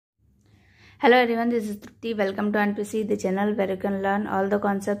Hello everyone, this is Trupti. Welcome to NPC, the channel where you can learn all the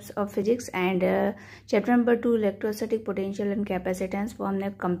concepts of physics and chapter number 2 electrostatic potential and capacitance वो हमने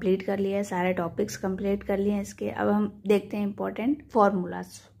complete कर लिया है, सारे topics complete कर लिए हैं इसके। अब हम देखते हैं important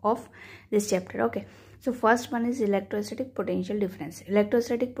formulas of this chapter. Okay, so first one is electrostatic potential difference.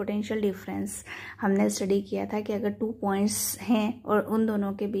 Electrostatic potential difference हमने स्टडी किया था कि अगर 2 पॉइंट्स हैं और उन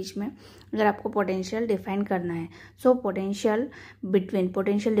दोनों के बीच में अगर आपको पोटेंशियल डिफाइन करना है, so potential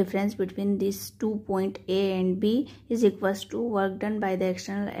difference between this 2 point A and B is equals to work done by the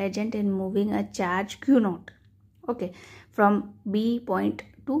external agent in moving a charge Q0, okay, from B point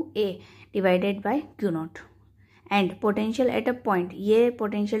to A divided by Q0 and potential at a point। ये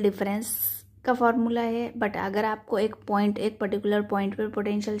potential difference का formula है, but अगर आपको एक particular point पर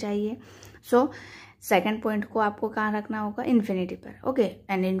potential चाहिए, so second point को आपको कहाँ रखना होगा, इन्फिनिटी पर। ओके,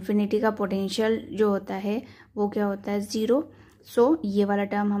 एंड इन्फिनिटी का पोटेंशियल जो होता है वो क्या होता है, 0। सो ये वाला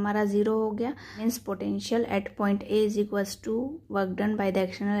टर्म हमारा 0 हो गया। Means potential at point A is equals to work done by the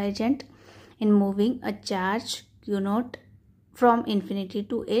external agent in moving a charge Q0 from infinity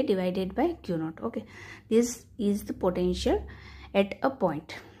to A divided by Q0. Okay, this is the potential at a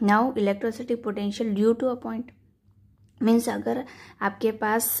point. Now electrostatic potential due to a point means अगर आपके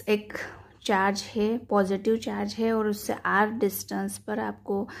पास एक charge है, positive charge है, और उससे r distance पर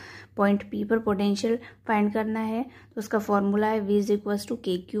आपको point P पर पोटेंशियल फाइंड करना है, तो उसका फॉर्मूला है V is equals to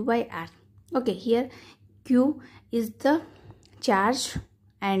KQ by R। Okay, here Q is the charge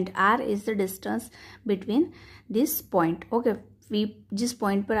and R is the distance between this point. Okay, V जिस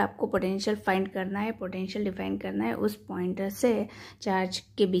पॉइंट पर आपको पोटेंशियल फाइंड करना है, पोटेंशियल डिफाइन करना है, उस पॉइंट से चार्ज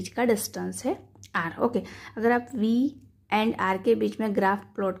के बीच का डिस्टेंस है R। ओके, अगर आप V एंड R के बीच में ग्राफ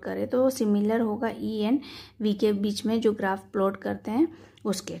प्लॉट करें तो सिमिलर होगा E एंड V के बीच में जो ग्राफ प्लॉट करते हैं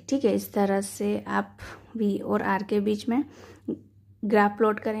उसके। ठीक है, इस तरह से आप V और R के बीच में ग्राफ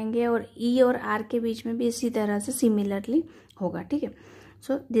प्लॉट करेंगे और E और R के बीच में भी इसी तरह से सिमिलरली होगा। ठीक है,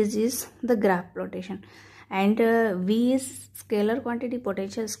 so this is the graph प्लॉटेशन and V is scalar quantity,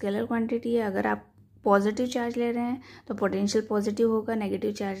 potential scalar quantity है। अगर आप पॉजिटिव चार्ज ले रहे हैं तो पोटेंशियल पॉजिटिव होगा,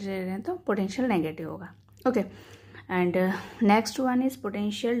 नेगेटिव चार्ज ले रहे हैं तो पोटेंशियल नेगेटिव होगा। Okay, and next one is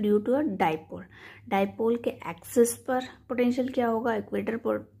potential due to a dipole. Dipole के एक्सिस पर पोटेंशियल क्या होगा, इक्वेटर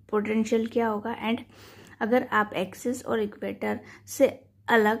पोटेंशियल क्या होगा, एंड अगर आप एक्सिस और इक्वेटर से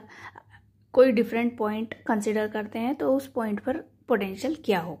अलग कोई डिफरेंट पॉइंट कंसिडर करते हैं तो उस पॉइंट पर पोटेंशियल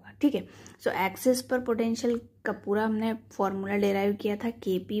क्या होगा। ठीक है, सो एक्सिस पर पोटेंशियल का पूरा हमने फॉर्मूला डिराइव किया था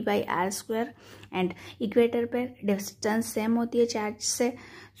KP by R², and equator पर डिस्टेंस सेम होती है चार्ज से,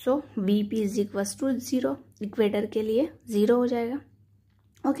 सो VP is equals to 0। Equator के लिए 0 हो जाएगा।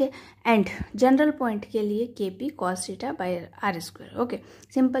 ओके, एंड जनरल पॉइंट के लिए KP cos theta by R²। Okay,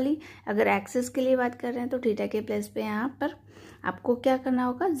 simply अगर एक्सिस के लिए बात कर रहे हैं तो थीटा के प्लेस पे यहाँ पर आपको क्या करना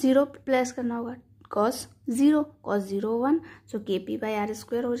होगा, 0 प्लेस करना होगा, cos 0 1, so KP by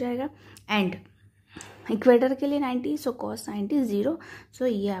R² हो जाएगा। एंड इक्वेटर के लिए 90, सो cos 90 0, सो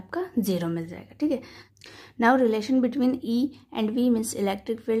ये आपका 0 मिल जाएगा। ठीक है, now relation between E and V means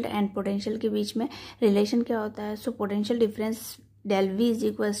electric field and potential के बीच में रिलेशन क्या होता है, so potential difference del V is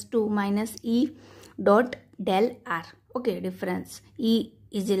equals to minus E dot del R। Okay, difference E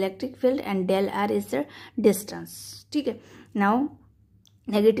is electric field and del R is the distance. ठीक है, now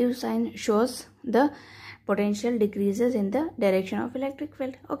negative sign shows the potential decreases in the direction of electric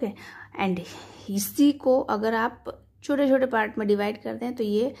field. Okay, and इसी को अगर आप छोटे छोटे part में divide करते हैं तो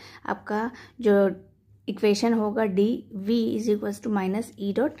ये आपका जो इक्वेशन होगा dV is equals to minus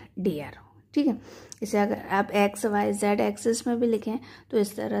E dot dr। ठीक है, इसे अगर आप x y z एक्सिस में भी लिखें तो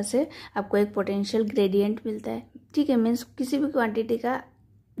इस तरह से आपको एक पोटेंशियल ग्रेडियंट मिलता है। ठीक है, मीन्स किसी भी क्वांटिटी का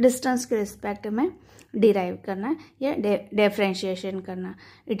डिस्टेंस के रिस्पेक्ट में डिराइव करना या डिफरेंशिएशन करना,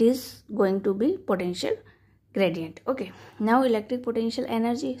 it is going to be potential gradient. Okay, now electric potential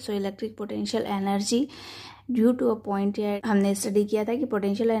energy. So electric potential energy due to a point, या हमने स्टडी किया था कि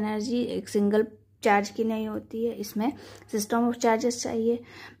पोटेंशियल एनर्जी एक सिंगल चार्ज की नहीं होती है, इसमें सिस्टम ऑफ चार्जेस चाहिए,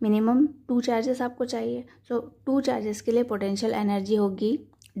 मिनिमम 2 चार्जेस आपको चाहिए। सो 2 चार्जेस के लिए पोटेंशियल एनर्जी होगी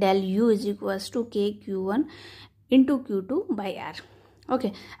del U is equals to KQ1 into Q2 by R। Okay,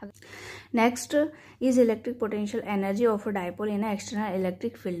 next is electric potential energy of a dipole in external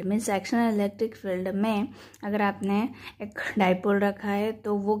electric field. Means external electric field में अगर आपने एक dipole रखा है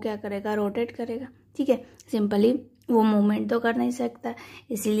तो वो क्या करेगा, रोटेट करेगा। ठीक है, सिंपली वो मूवमेंट तो कर नहीं सकता,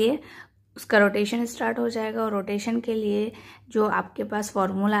 इसीलिए उसका रोटेशन स्टार्ट हो जाएगा, और रोटेशन के लिए जो आपके पास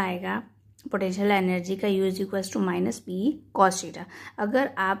फॉर्मूला आएगा पोटेंशियल एनर्जी का, U is equals to minus P cos theta.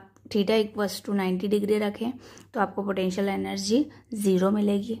 अगर आप थीटा इक्वल्स टू 90 डिग्री रखें तो आपको पोटेंशियल एनर्जी 0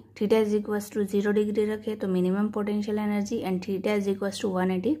 मिलेगी। Theta is equals to 0 degree रखें तो minimum potential energy, and theta is equals to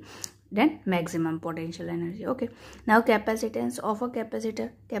 180 then maximum potential energy. Okay, now capacitance of a capacitor,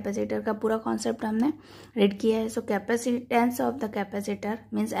 capacitor का पूरा कॉन्सेप्ट हमने read किया है। सो capacitance of the capacitor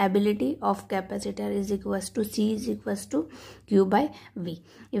means ability of capacitor is equals to C is equals to Q bye V।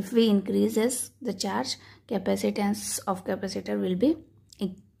 If V increases the charge, capacitance of capacitor will be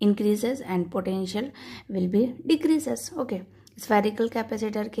increases and potential will be decreases। okay, spherical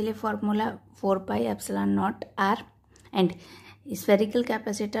capacitor के लिए formula 4πε0R and spherical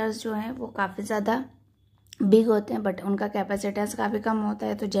capacitors जो हैं वो काफ़ी ज़्यादा big होते हैं but उनका कैपेसिटेंस काफ़ी कम होता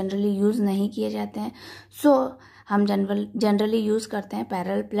है तो जनरली यूज़ नहीं किए जाते हैं। सो हम जनरली यूज़ करते हैं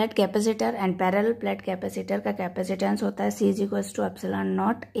parallel plate capacitor and parallel plate capacitor का कैपेसिटेंस होता है C is equals to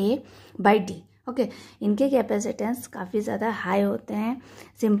ε0A by D। Okay, इनके कैपेसिटेंस काफ़ी ज़्यादा हाई होते हैं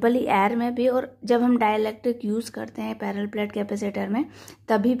सिंपली एयर में भी, और जब हम डाइलेक्ट्रिक यूज़ करते हैं पैरेलल प्लेट कैपेसिटर में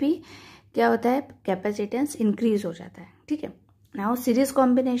तभी भी क्या होता है, कैपेसिटेंस इंक्रीज हो जाता है। ठीक है, now series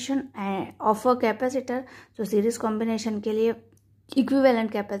combination of a capacitor. तो सीरीज कॉम्बिनेशन के लिए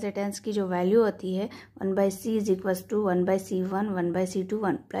इक्विवेलेंट कैपेसिटेंस की जो वैल्यू होती है 1/C is equals to 1/C1 1/C2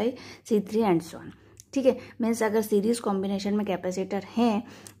 1/C3 and so on. ठीक है, मीन्स अगर सीरीज कॉम्बिनेशन में कैपेसिटर हैं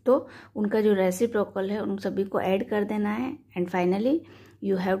तो उनका जो रेसिप्रोकल है उन सभी को ऐड कर देना है and finally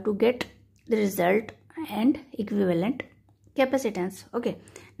you have to get the result and equivalent capacitance. Okay,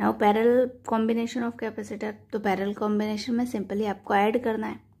 now parallel combination of capacitor. तो पैरेलल कॉम्बिनेशन में सिंपली आपको ऐड करना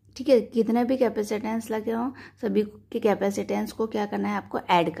है। ठीक है, कितने भी कैपेसिटेंस लगे हों सभी के कैपेसिटेंस को क्या करना है, आपको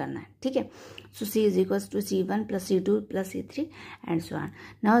ऐड करना है। ठीक है, सो C is equals to C1 plus C2 plus C3 and so on.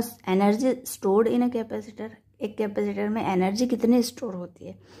 Now energy stored in a capacitor, एक कैपेसिटर में एनर्जी कितनी स्टोर होती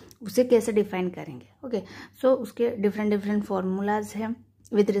है उसे कैसे डिफाइन करेंगे। ओके, सो उसके डिफरेंट फार्मूलाज हैं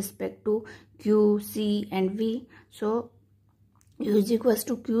with respect to Q, C and V। So U is equals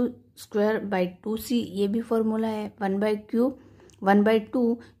to Q square by 2C, ये भी फॉर्मूला है 1/2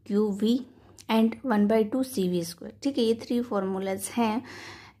 QV एंड 1/2 CV स्क्वायर। ठीक है, ये 3 फॉर्मूलाज हैं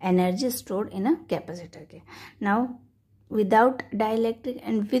energy stored in a capacitor के। Now without dielectric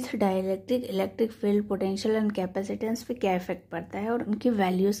and with dielectric electric field, potential and capacitance पे क्या इफेक्ट पड़ता है और उनकी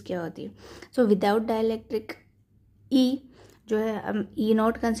वैल्यूज़ क्या होती है। सो विदाउट डाइलेक्ट्रिक E जो है हम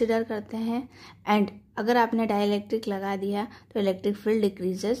E0 कंसिडर करते हैं एंड अगर आपने डाइलेक्ट्रिक लगा दिया तो electric field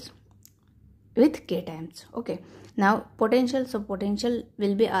decreases with K times। okay, now potential, so potential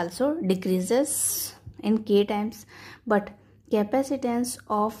will be also decreases in K times, but capacitance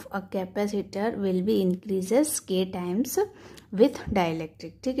of a capacitor will be increases K times with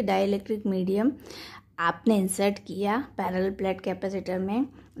dielectric। ठीक है, dielectric medium आपने insert किया parallel plate capacitor में,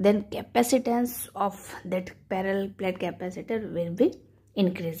 then capacitance of that parallel plate capacitor will be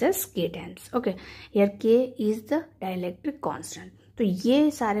increases K times। okay, here K is the dielectric constant। तो ये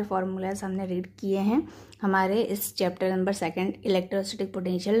सारे formulas हमने read किए हैं हमारे इस chapter number 2 electrostatic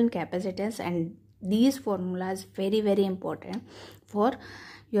potential and capacitance and these formulas very very important for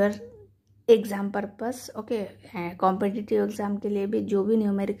your exam purpose. Okay, competitive exam के लिए भी जो भी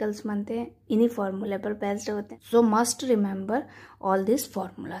न्यूमेरिकल्स बनते हैं इन्हीं फॉर्मूले पर बेस्ड होते हैं। सो must remember all this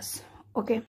formulas. Okay.